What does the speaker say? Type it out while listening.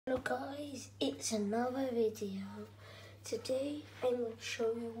Hello guys, it's another video. Today I'm going to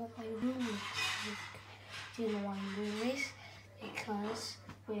show you what my room looks like. Do you know what my room is? Because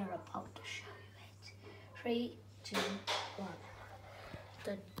we are about to show you it. 3, 2, 1.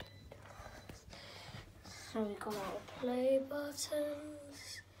 Dun. So we got our play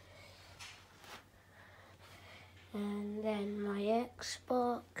buttons. And then my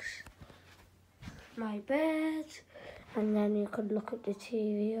Xbox, my bed, and then you could look at the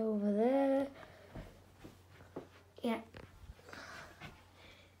TV over there. Yeah.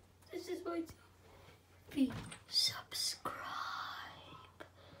 This is my TV. Subscribe.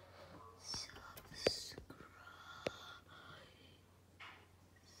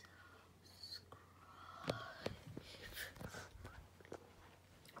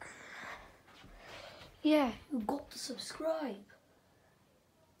 Yeah, you got to subscribe.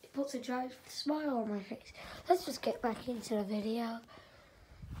 It puts a giant smile on my face. Let's just get back into the video.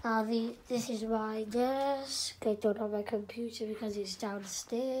 This is my desk. I don't have my computer because it's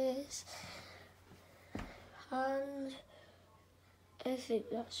downstairs. And I think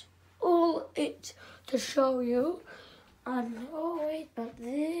that's all it to show you. And oh wait, but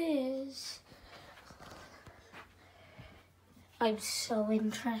this. I'm so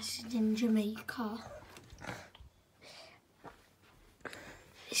interested in Jamaica.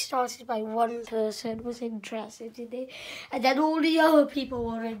 It started by one person was interested in it, and then all the other people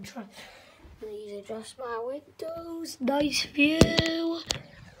were interested. These are just my windows, nice view.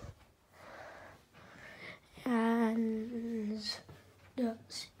 And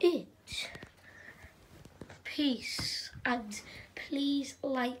that's it. Peace, and please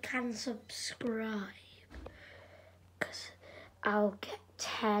like and subscribe, because I'll get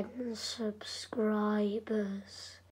 10 subscribers.